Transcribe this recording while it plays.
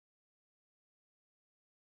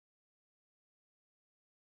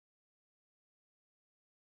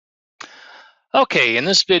Okay, in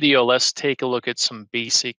this video, let's take a look at some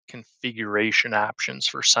basic configuration options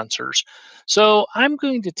for sensors. So I'm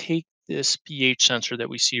going to take this pH sensor that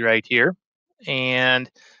we see right here, and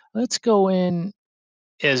let's go in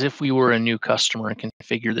as if we were a new customer and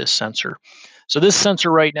configure this sensor. So this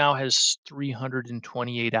sensor right now has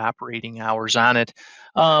 328 operating hours on it,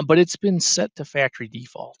 but it's been set to factory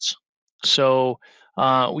defaults. So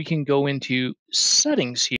we can go into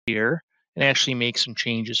settings here and actually make some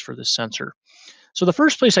changes for the sensor. So the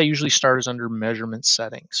first place I usually start is under measurement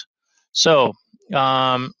settings. So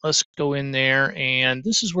let's go in there, and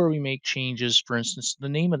this is where we make changes. For instance, the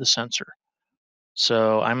name of the sensor.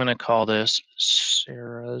 So I'm going to call this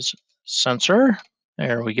Sarah's sensor.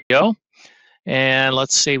 There we go. And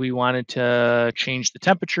let's say we wanted to change the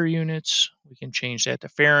temperature units. We can change that to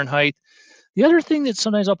Fahrenheit. The other thing that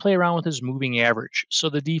sometimes I'll play around with is moving average. So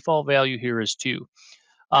the default value here is 2.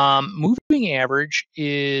 Moving average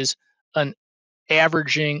is an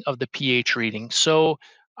averaging of the pH reading. So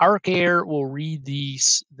ArcAir will read the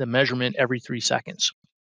measurement every 3 seconds.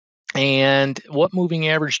 And what moving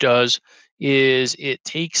average does is it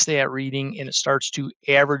takes that reading and it starts to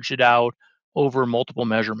average it out over multiple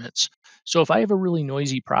measurements. So if I have a really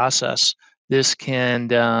noisy process, this can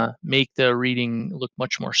make the reading look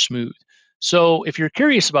much more smooth. So if you're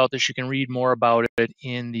curious about this, you can read more about it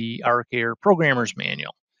in the ArcAir Programmer's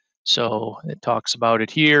Manual. So it talks about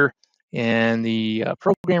it here in the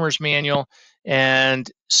Programmer's Manual. And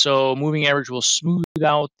so moving average will smooth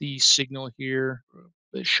out the signal here,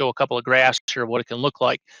 show a couple of graphs here of what it can look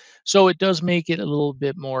like. So it does make it a little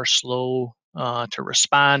bit more slow to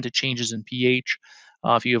respond to changes in pH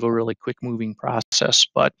if you have a really quick moving process.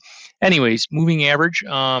 But anyways, moving average, you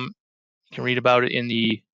can read about it in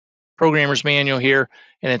the programmer's manual here,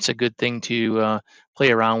 and it's a good thing to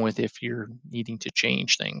play around with if you're needing to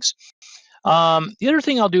change things. The other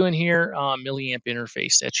thing I'll do in here, milliamp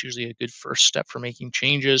interface. That's usually a good first step for making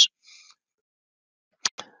changes.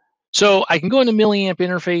 So I can go into milliamp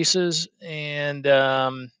interfaces, and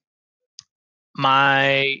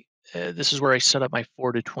my this is where I set up my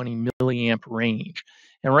 4 to 20 milliamp range.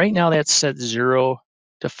 And right now that's set 0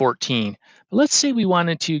 to 14. But let's say we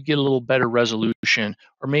wanted to get a little better resolution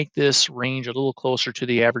or make this range a little closer to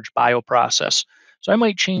the average bioprocess. So I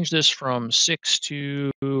might change this from 6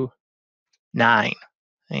 to 9.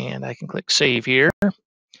 And I can click save here.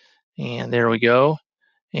 And there we go.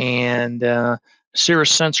 And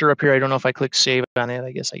Cirrus sensor up here, I don't know if I clicked save on it.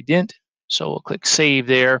 I guess I didn't. So we'll click save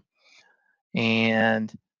there.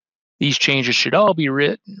 And these changes should all be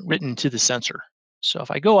written to the sensor. So if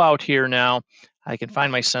I go out here now, I can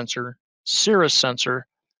find my sensor, Cirrus sensor.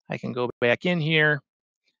 I can go back in here,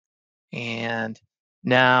 and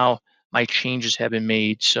now my changes have been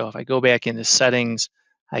made. So if I go back into settings,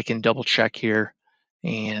 I can double check here.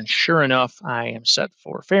 And sure enough, I am set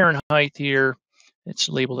for Fahrenheit here. It's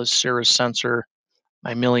labeled as Cirrus sensor.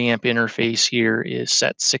 My milliamp interface here is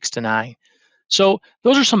set 6 to 9. So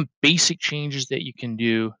those are some basic changes that you can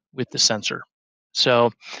do with the sensor.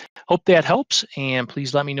 So hope that helps, and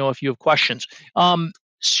please let me know if you have questions.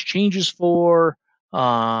 Changes for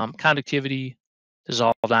conductivity,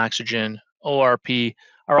 dissolved oxygen, ORP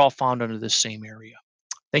are all found under this same area.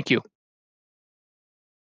 Thank you.